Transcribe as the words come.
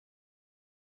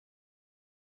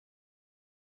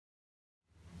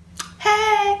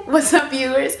What's up,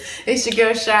 viewers? It's your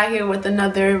girl Shy here with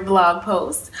another vlog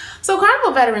post. So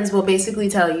Carnival veterans will basically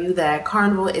tell you that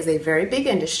Carnival is a very big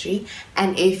industry,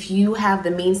 and if you have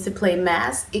the means to play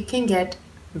mass, it can get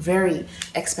very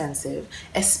expensive,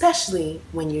 especially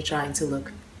when you're trying to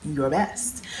look your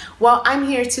best. Well, I'm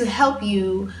here to help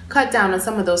you cut down on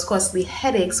some of those costly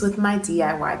headaches with my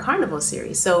DIY Carnival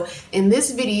series. So in this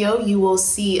video, you will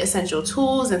see essential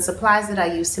tools and supplies that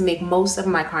I use to make most of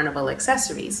my Carnival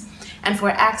accessories. And for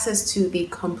access to the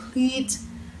complete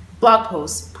blog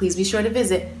post, please be sure to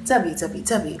visit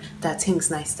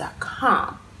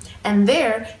www.thingsnice.com. And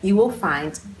there you will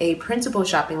find a printable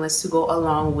shopping list to go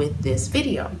along with this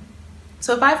video.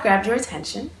 So if I've grabbed your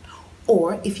attention,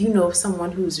 or if you know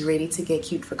someone who's ready to get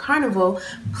cute for Carnival,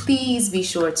 please be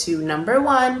sure to number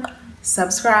 1,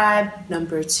 subscribe,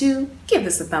 number 2, give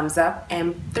us a thumbs up,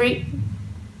 and 3,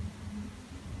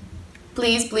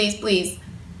 please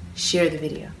share the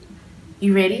video.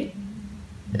 You ready?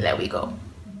 There we go.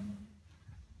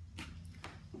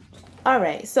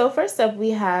 Alright, so first up we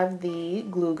have the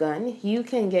glue gun. You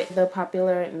can get the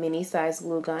popular mini size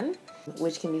glue gun,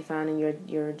 which can be found in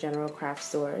your general craft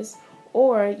stores.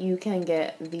 Or you can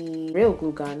get the real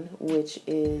glue gun, which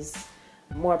is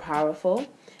more powerful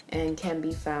and can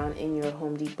be found in your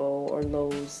Home Depot or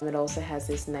Lowe's. It also has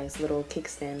this nice little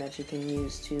kickstand that you can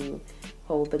use to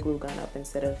hold the glue gun up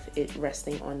instead of it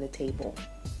resting on the table.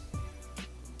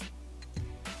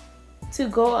 To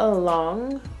go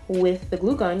along with the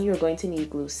glue gun, you're going to need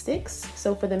glue sticks.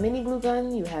 So for the mini glue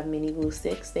gun, you have mini glue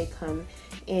sticks. They come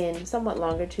in somewhat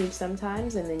longer tubes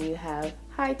sometimes, and then you have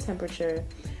high temperature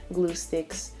glue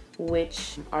sticks,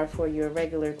 which are for your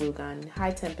regular glue gun.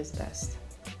 High temp is best.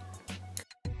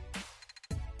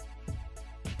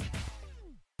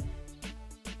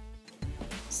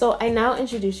 So I now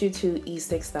introduce you to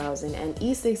E6000, and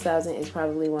E6000 is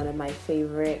probably one of my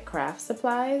favorite craft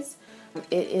supplies.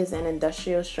 It is an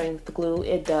industrial strength glue.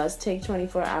 It does take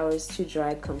 24 hours to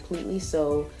dry completely,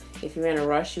 so if you're in a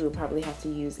rush, you would probably have to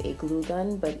use a glue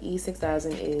gun, but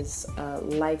E6000 is a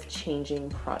life-changing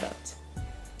product.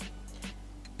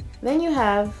 Then you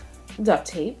have duct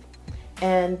tape,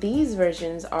 and these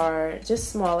versions are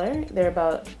just smaller. They're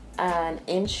about an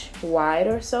inch wide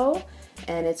or so,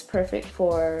 and it's perfect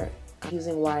for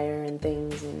using wire and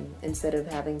things, and instead of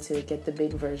having to get the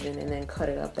big version and then cut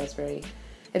it up.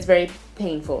 It's very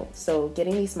painful. So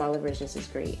getting these smaller versions is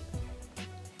great.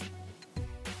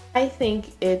 I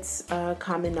think it's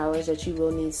common knowledge that you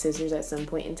will need scissors at some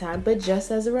point in time, but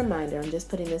just as a reminder, I'm just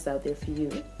putting this out there for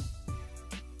you.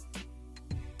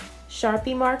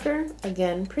 Sharpie marker,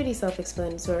 again, pretty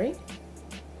self-explanatory.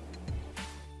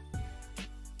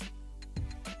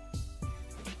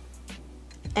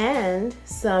 And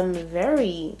some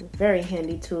very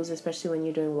handy tools, especially when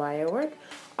you're doing wire work,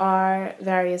 are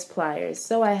various pliers.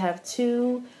 So I have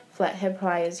 2 flathead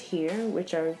pliers here,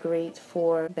 which are great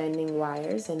for bending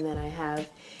wires, and then I have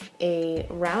a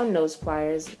round nose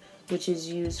pliers, which is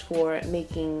used for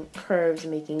making curves,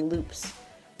 making loops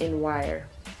in wire.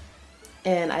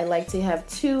 And I like to have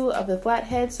 2 of the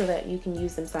flatheads so that you can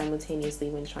use them simultaneously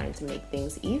when trying to make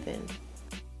things even.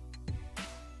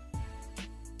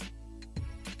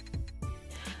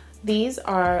 These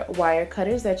are wire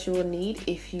cutters that you will need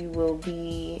if you will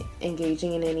be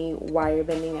engaging in any wire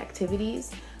bending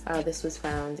activities. This was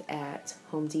found at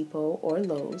Home Depot or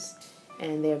Lowe's,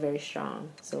 and they're very strong,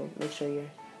 so make sure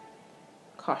you're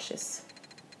cautious.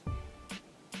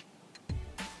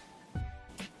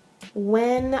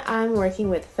 When I'm working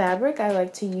with fabric, I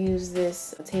like to use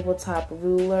this tabletop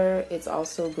ruler. It's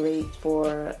also great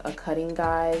for a cutting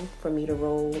guide for me to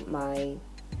roll my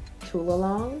tool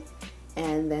along.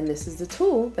 And then this is the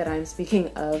tool that I'm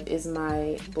speaking of, is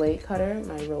my blade cutter,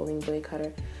 my rolling blade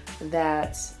cutter,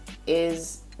 that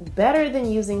is better than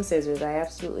using scissors. I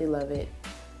absolutely love it.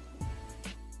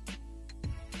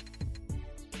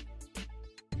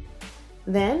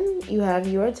 Then you have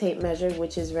your tape measure,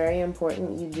 which is very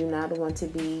important. You do not want to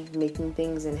be making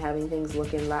things and having things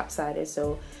looking lopsided,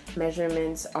 so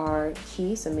measurements are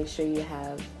key, so make sure you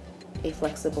have a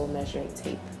flexible measuring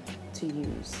tape to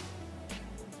use.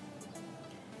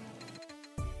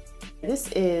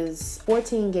 This is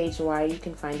 14 gauge wire. You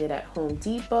can find it at Home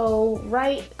Depot,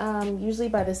 usually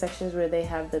by the sections where they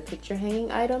have the picture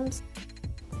hanging items.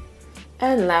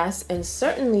 And last and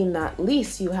certainly not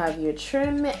least, you have your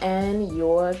trim and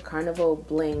your Carnival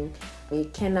bling.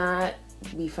 It cannot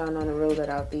be found on the road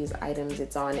without these items.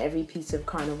 It's on every piece of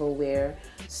Carnival wear,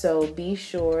 so be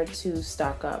sure to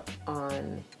stock up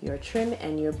on your trim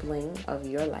and your bling of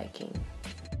your liking.